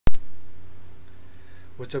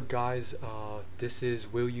What's up, guys? This is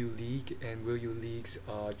WillYouLeague and WillYouLeague's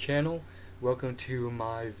channel. Welcome to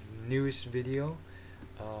my newest video.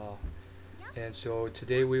 Uh, and so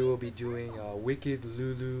today we will be doing Wicked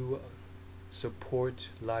Lulu support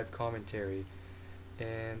live commentary.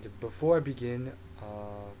 And before I begin,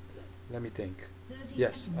 let me think.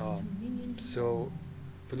 Yes. So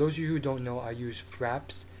for those of you who don't know, I use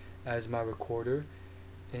Fraps as my recorder,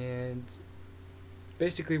 and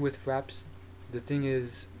basically with Fraps, the thing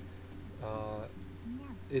is,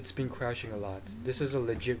 it's been crashing a lot. This is a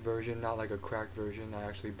legit version, not like a cracked version. I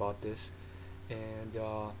actually bought this, and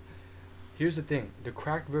here's the thing: the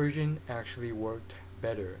cracked version actually worked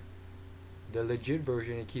better. The legit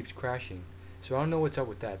version, it keeps crashing. So I don't know what's up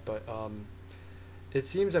with that, but it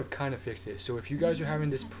seems I've kind of fixed it. So if you guys are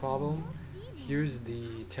having this problem, here's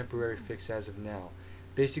the temporary fix as of now.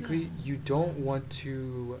 Basically, you don't want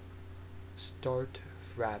to start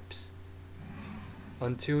Fraps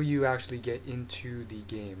until you actually get into the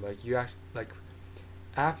game. Like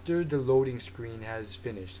after the loading screen has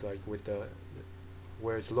finished, like with the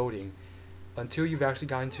where it's loading, until you've actually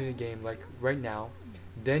gotten into the game, like right now,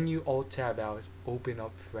 then you alt tab out, open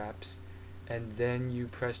up Fraps, and then you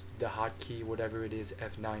press the hotkey, whatever it is,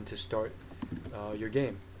 F9, to start your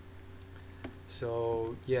game.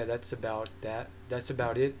 So yeah, that's about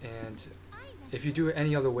it. And if you do it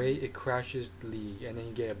any other way, it crashes the league, and then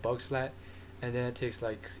you get a bug splat, and then it takes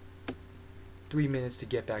like 3 minutes to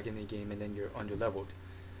get back in the game, and then you're under leveled.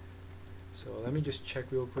 So let me just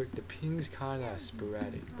check real quick. The ping's kinda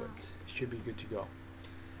sporadic, but it should be good to go.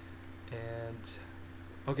 And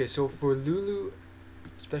okay, so for Lulu,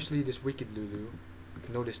 especially this Wicked Lulu,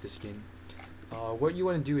 notice the skin. What you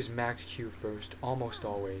want to do is max Q first, almost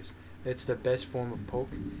always. It's the best form of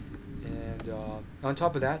poke. And on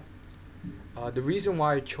top of that, the reason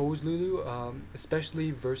why I chose Lulu,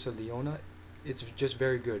 especially versus Leona, it's just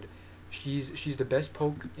very good. She's the best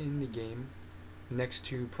poke in the game, next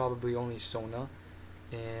to probably only Sona,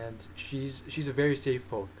 and she's a very safe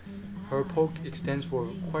poke. Her poke extends for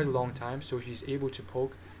quite a long time, so she's able to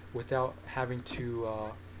poke without having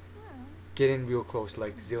to get in real close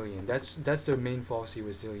like Zillion. That's the main fallacy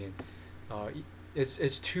with Zillion.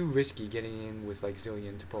 It's too risky getting in with like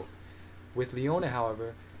Zillion to poke. With Leona,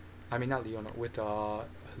 however, I mean not Leona, with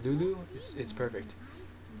Lulu, it's perfect.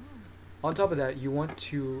 On top of that, you want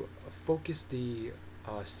to focus the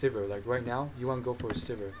Sivir. Like right now, you want to go for a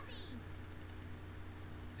Sivir,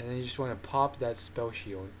 and then you just want to pop that spell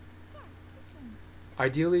shield.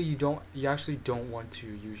 Ideally, you actually don't want to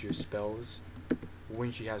use your spells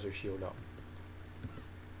when she has her shield up.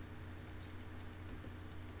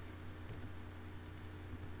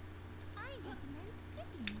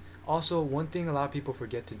 Also, one thing a lot of people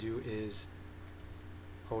forget to do is,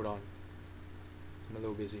 hold on, I'm a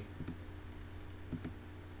little busy.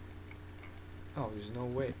 Oh, there's no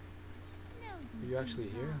way. Are you actually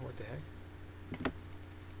here? What the heck?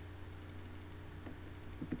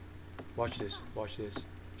 Watch this, watch this.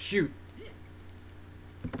 Shoot!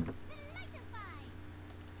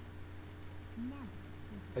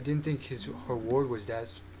 I didn't think her ward was that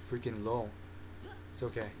freaking low. It's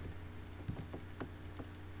okay.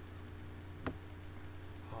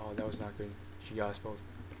 Oh, that was not good. She got us both.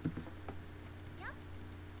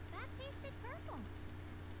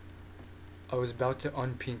 I was about to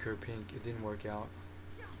unpink her pink. It didn't work out.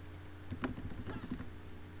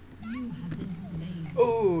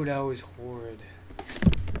 Oh, that was horrid.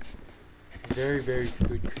 Very, very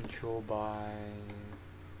good control by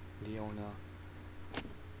Leona.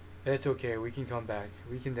 It's okay. We can come back.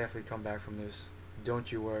 We can definitely come back from this.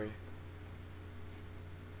 Don't you worry.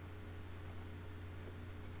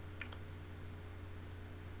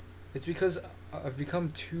 It's because I've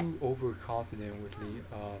become too overconfident with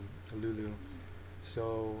Lulu,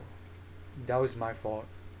 so that was my fault.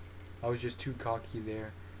 I was just too cocky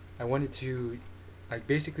there. I wanted to, like,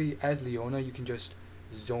 basically as Leona, you can just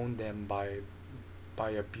zone them by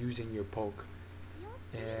abusing your poke,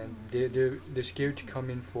 and they're scared to come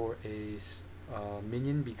in for a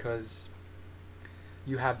minion because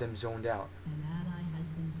you have them zoned out. An ally has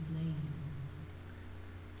been slain.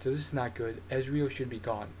 So this is not good. Ezreal should be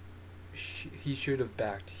gone. He should have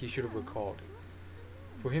backed. He should have recalled.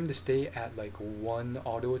 For him to stay at like one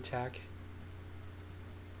auto attack's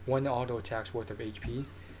worth of HP,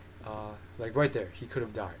 like right there, he could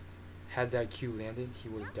have died. Had that Q landed, he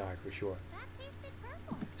would have died for sure.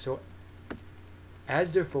 So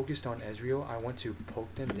as they're focused on Ezreal, I want to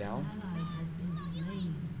poke them down.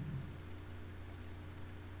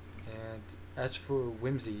 And as for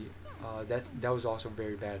Whimsy, that was also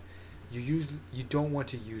very bad. You don't want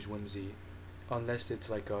to use Whimsy unless it's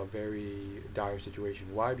like a very dire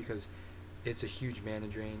situation. Why? Because it's a huge mana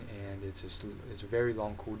drain and it's a very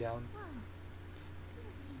long cooldown.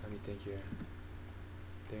 Let me think here.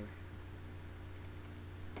 Dang.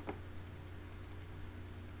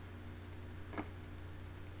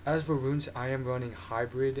 As for runes, I am running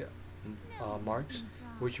hybrid marks,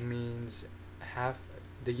 which means half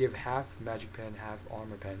they give half magic pen, half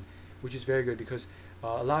armor pen, which is very good because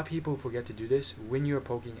a lot of people forget to do this when you're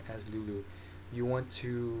poking as Lulu. You want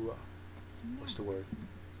to what's the word?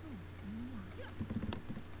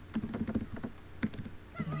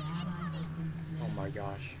 Oh my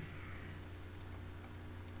gosh.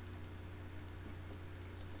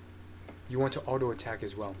 You want to auto attack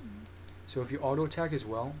as well. So if you auto attack as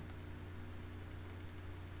well,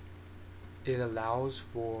 it allows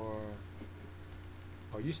for...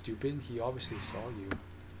 Are you stupid? He obviously saw you.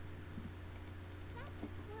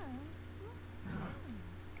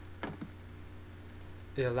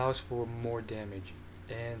 It allows for more damage,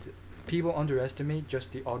 and people underestimate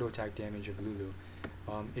just the auto attack damage of Lulu.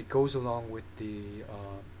 It goes along with the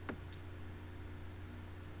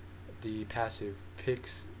passive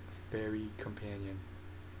Pix Fairy Companion.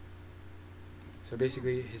 So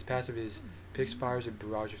basically, his passive is Pix fires a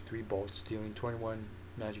barrage of 3 bolts, dealing 21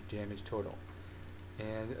 magic damage total,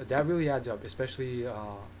 and that really adds up, especially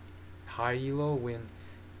high elo when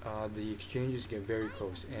the exchanges get very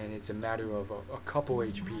close, and it's a matter of a couple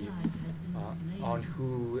HP on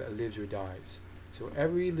who lives or dies. So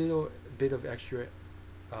every little bit of extra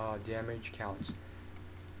damage counts.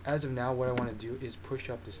 As of now, what I want to do is push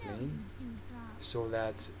up this lane so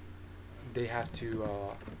that they have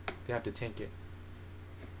to tank it.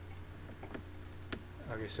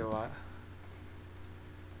 Okay, so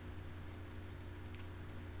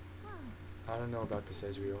I don't know about this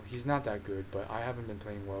Ezreal. He's not that good, but I haven't been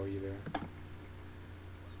playing well either.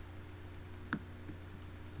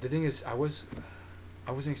 The thing is, I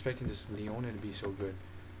wasn't expecting this Leona to be so good,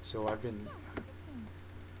 so I've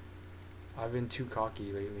been too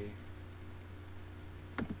cocky lately.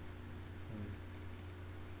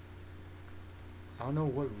 I don't know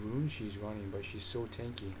what rune she's running, but she's so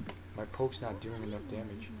tanky. My poke's not doing enough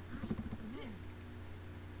damage.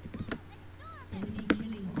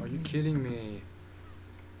 Are you kidding me?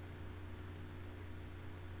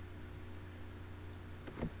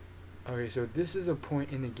 Okay, so this is a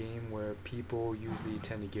point in the game where people usually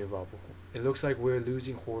tend to give up. It looks like we're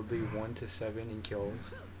losing horribly 1-7 in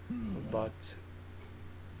kills, but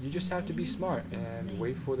you just have to be smart and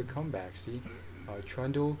wait for the comeback. See,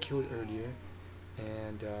 Trundle killed earlier,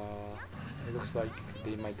 and it looks like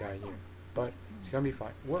they might die here, but it's gonna be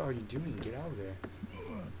fine. What are you doing? Get out of there!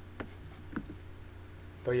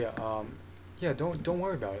 But yeah, don't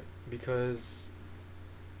worry about it, because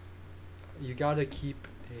you gotta keep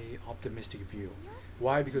a optimistic view.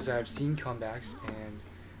 Why? Because I've seen comebacks, and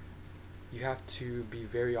you have to be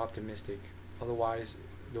very optimistic. Otherwise,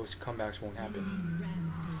 those comebacks won't happen.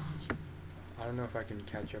 I don't know if I can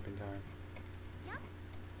catch up in time.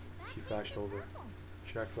 She flashed over.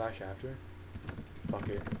 Should I flash after? Fuck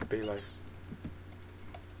it. Bay life.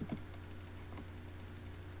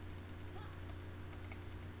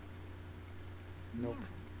 Nope.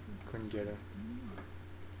 Couldn't get her.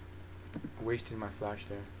 Wasted my flash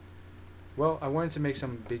there. Well, I wanted to make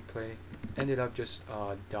some big play. Ended up just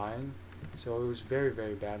dying. So it was very,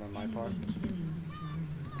 very bad on my part.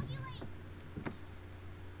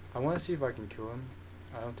 I want to see if I can kill him.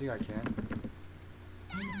 I don't think I can.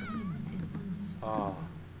 Ah.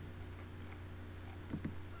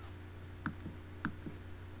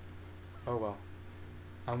 Oh well.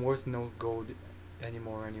 I'm worth no gold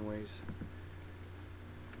anymore anyways.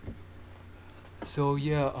 So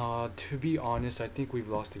yeah, to be honest, I think we've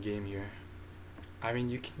lost the game here. I mean,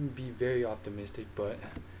 you can be very optimistic, but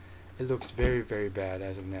it looks very, very bad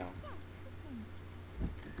as of now.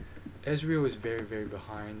 Ezreal is very, very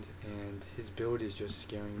behind, and his build is just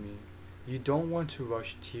scaring me. You don't want to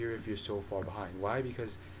rush tier if you're so far behind. Why?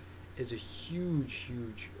 Because it's a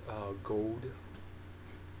huge gold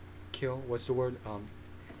kill. What's the word?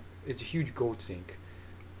 It's a huge gold sink.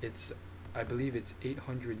 I believe it's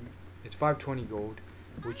 800. It's 520 gold,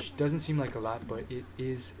 which doesn't seem like a lot, but it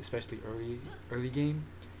is, especially early game.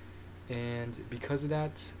 And because of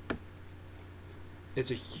that, it's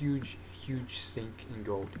a huge sink in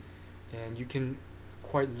gold, and you can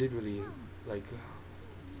quite literally like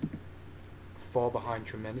fall behind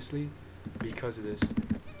tremendously because of this.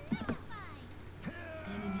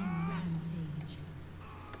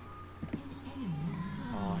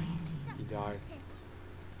 He died.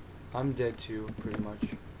 I'm dead too, pretty much.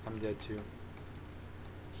 I'm dead too.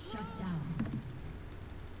 Shut down.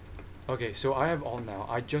 Okay, so I have ult now.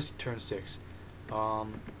 I just turned 6.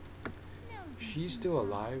 Um, she's still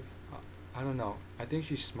alive. I don't know. I think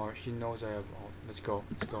she's smart. She knows I have ult. Let's go.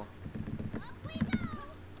 Let's go.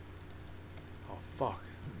 Oh fuck.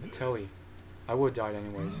 Telly. I would have died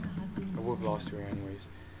anyways. I would have lost to her anyways.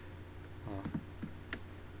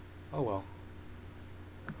 Oh well.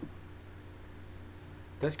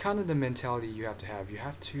 That's kind of the mentality you have to have. You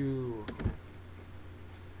have to,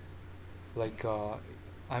 like,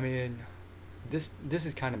 I mean, this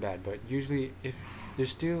is kind of bad, but usually if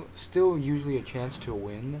there's still usually a chance to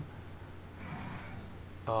win.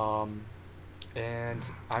 And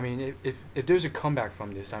I mean, if there's a comeback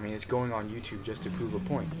from this, I mean, it's going on YouTube just to prove a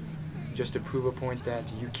point, just to prove a point that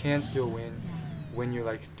you can still win when you're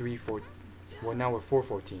like 3-4. Well, now we're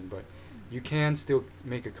 4-14, but you can still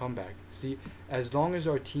make a comeback. See, as long as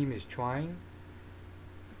our team is trying,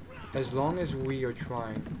 as long as we are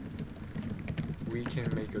trying, we can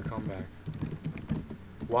make a comeback.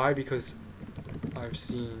 Why? Because I've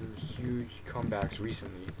seen huge comebacks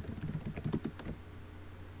recently.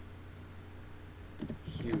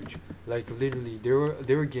 Huge. Like literally,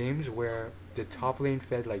 there were games where the top lane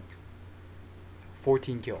fed like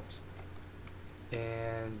 14 kills,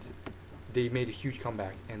 and they made a huge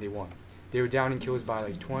comeback and they won. They were down in kills by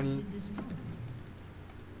like 20,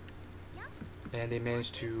 and they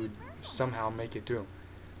managed to somehow make it through.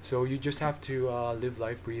 So you just have to live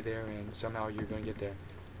life, breathe air, and somehow you're gonna get there.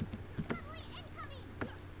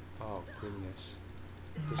 Oh goodness,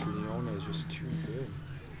 this Leona is just too good.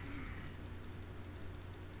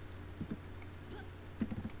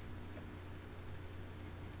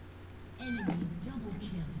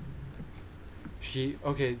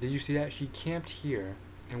 Okay, did you see that? She camped here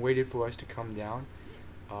and waited for us to come down,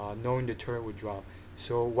 knowing the turret would drop.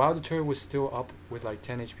 So while the turret was still up with like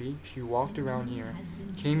 10 HP, she walked around here,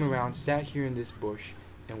 came around, sat here in this bush,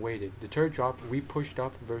 and waited. The turret dropped, we pushed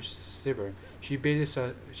up versus Sivir. She baited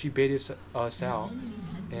us out,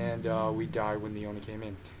 and we died when Leona came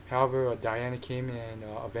in. However, Diana came and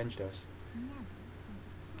avenged us.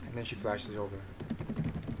 And then she flashes over.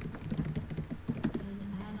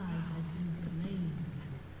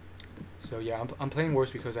 So yeah, I'm playing worse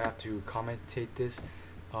because I have to commentate this.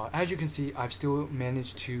 As you can see, I've still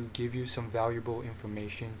managed to give you some valuable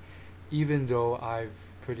information, even though I've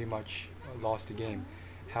pretty much lost the game.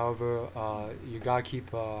 However, you gotta keep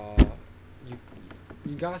you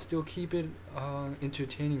gotta still keep it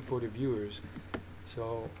entertaining for the viewers.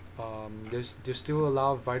 So there's still a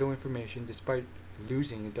lot of vital information. Despite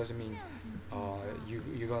losing, it doesn't mean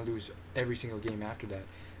you're gonna lose every single game after that.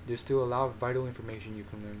 There's still a lot of vital information you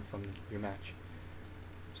can learn from your match.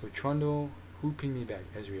 So Trundle, who pinged me back?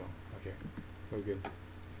 Ezreal. Okay, we're good.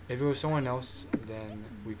 If it was someone else, then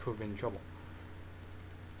we could have been in trouble.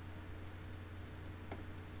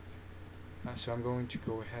 So I'm going to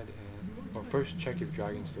go ahead and, well, first check if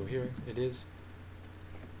Dragon's still here. It is.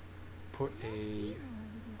 Put a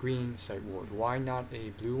green site ward. Why not a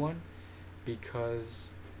blue one? Because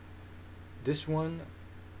this one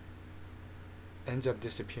ends up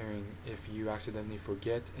disappearing if you accidentally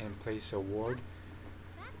forget and place a ward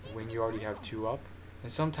when you already have 2 up.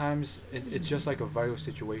 And sometimes it's just like a vital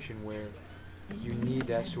situation where you need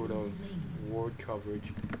that sort of ward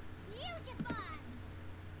coverage.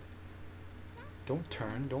 Don't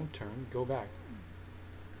turn, go back.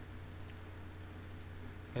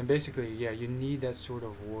 And basically, yeah, you need that sort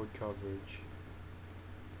of ward coverage.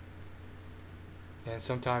 And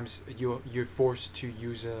sometimes you're forced to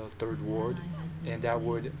use a 3rd ward, and that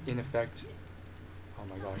would in effect, oh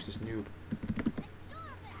my gosh, this noob.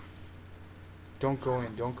 Don't go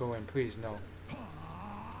in, please, no.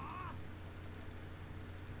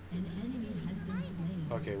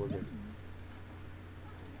 Okay, we're good.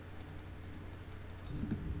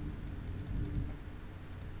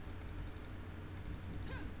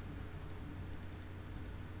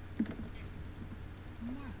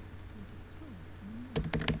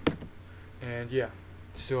 And yeah,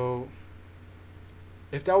 so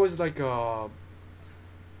if that was like a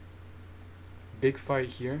big fight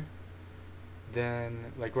here,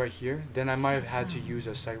 then like right here, then I might have had to use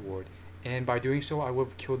a site ward, and by doing so I would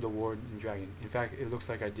have killed the ward in Dragon. In fact, it looks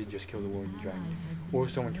like I did just kill the ward in Dragon, or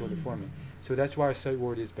someone killed it for me. So that's why a site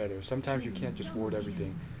ward is better. Sometimes you can't just ward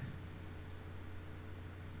everything.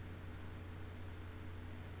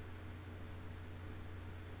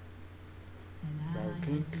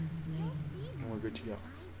 Pink, and we're good to go.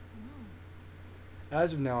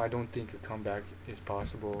 As of now, I don't think a comeback is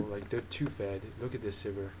possible. Like, they're too fed. Look at this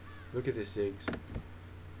Sivir. Look at this Ziggs.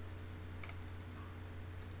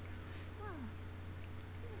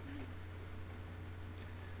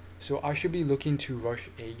 So I should be looking to rush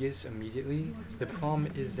Aegis immediately. The problem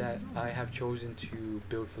is that I have chosen to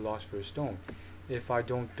build Philosopher's Stone. If I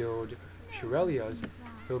don't build Shurelia's,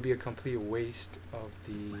 it will be a complete waste of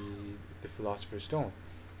the Philosopher's Stone,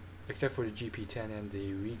 except for the GP10 and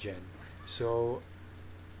the regen. So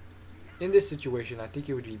in this situation, I think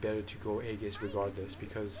it would be better to go Aegis regardless,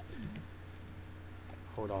 because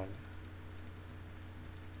hold on,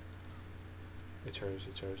 it's hers.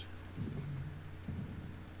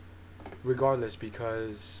 Regardless,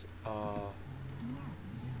 because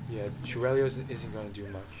yeah, Shurelia's isn't gonna do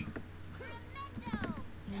much.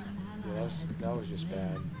 Yeah, that was just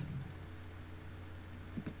bad.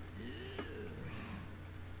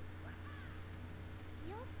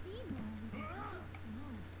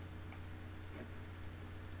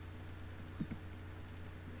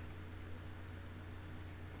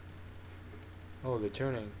 Oh, they're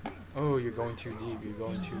turning. Oh, you're going too deep. You're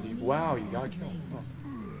going too deep. Wow, you got killed. Oh,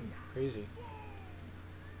 crazy.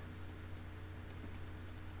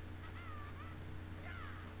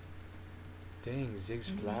 Dang, Ziggs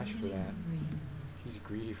flash for that. He's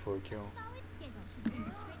greedy for a kill.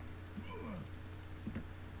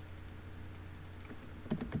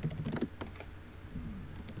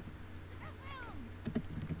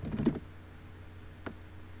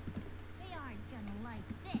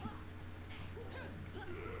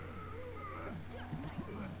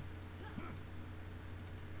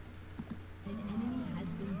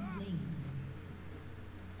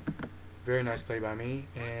 Very nice play by me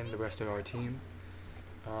and the rest of our team.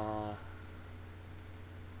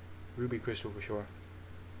 Ruby Crystal for sure.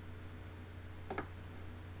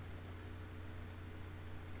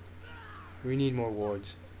 We need more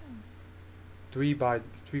wards. 3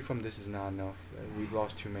 from this is not enough. We've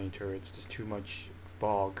lost too many turrets. There's too much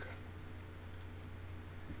fog.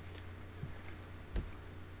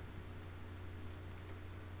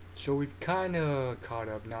 So we've kind of caught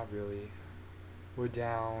up, not really. We're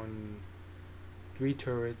down 3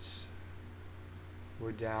 turrets.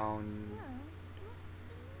 We're down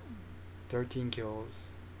 13 kills.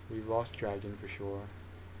 We've lost Dragon for sure.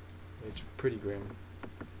 It's pretty grim.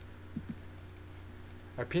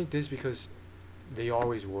 I picked this because they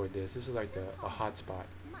always ward this. This is like a hot spot.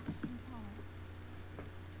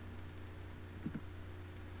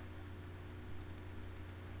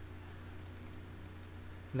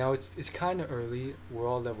 Now it's kind of early. We're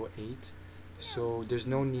all level 8, so there's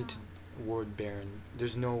no need to ward Baron.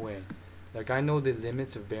 There's no way. Like, I know the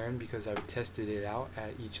limits of Baron because I've tested it out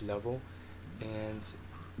at each level, and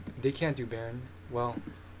they can't do Baron. Well,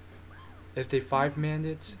 if they 5-manned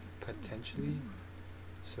it, potentially.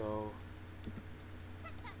 So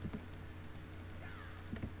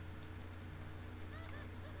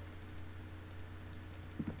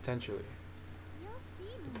potentially.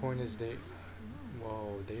 The point is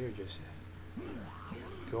whoa, they are just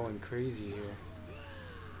going crazy here.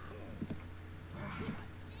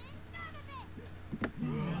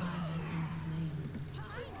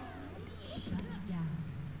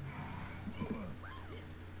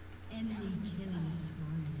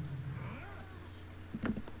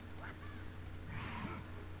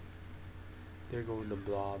 There go the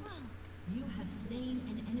blobs. You have slain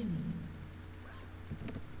an enemy.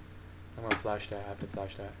 I'm gonna flash that. I have to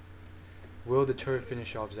flash that. Will the turret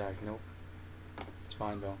finish off Zac? Nope. It's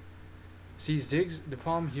fine though. See, Ziggs, the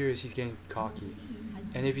problem here is he's getting cocky.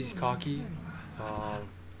 And if he's cocky,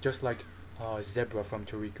 just like Zebra from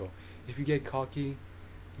Toriko, if you get cocky,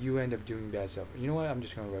 you end up doing bad stuff. You know what? I'm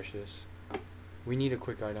just gonna rush this. We need a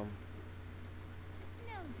quick item.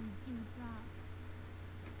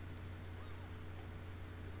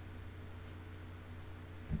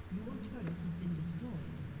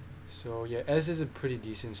 So yeah, Ez is a pretty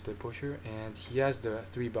decent split pusher, and he has the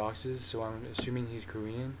 3 boxes, so I'm assuming he's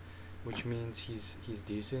Korean, which means he's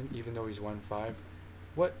decent, even though he's 1-5.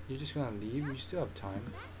 What? You're just gonna leave? You still have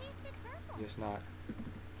time. Guess not.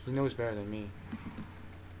 He knows better than me.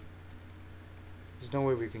 There's no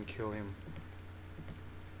way we can kill him.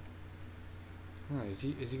 Huh, is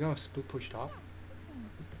he gonna split push top?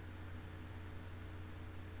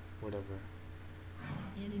 Whatever.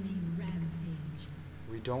 Enemy rampage.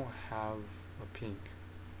 We don't have a pink.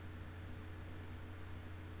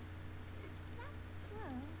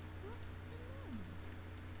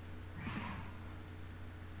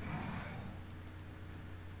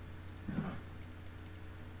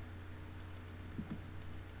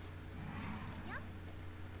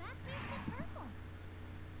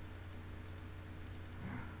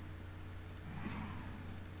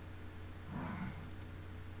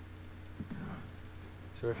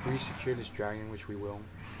 So if we secure this dragon, which we will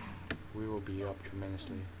be up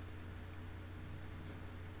tremendously.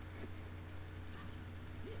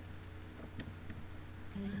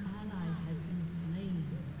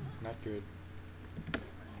 good.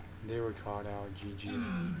 They were caught out. GG.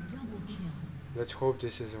 Enemy double kill. Let's hope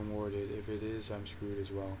this isn't warded. If it is, I'm screwed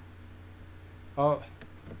as well. Oh,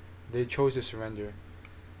 they chose to surrender.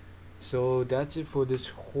 So that's it for this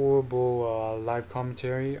horrible live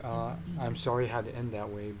commentary. I'm sorry it had to end that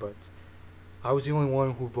way, but I was the only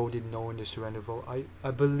one who voted no in the surrender vote.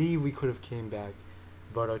 I believe we could have came back,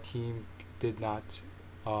 but our team did not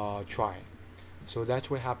try. So that's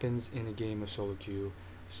what happens in a game of solo queue.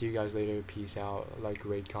 See you guys later. Peace out. Like,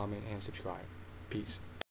 rate, comment, and subscribe. Peace.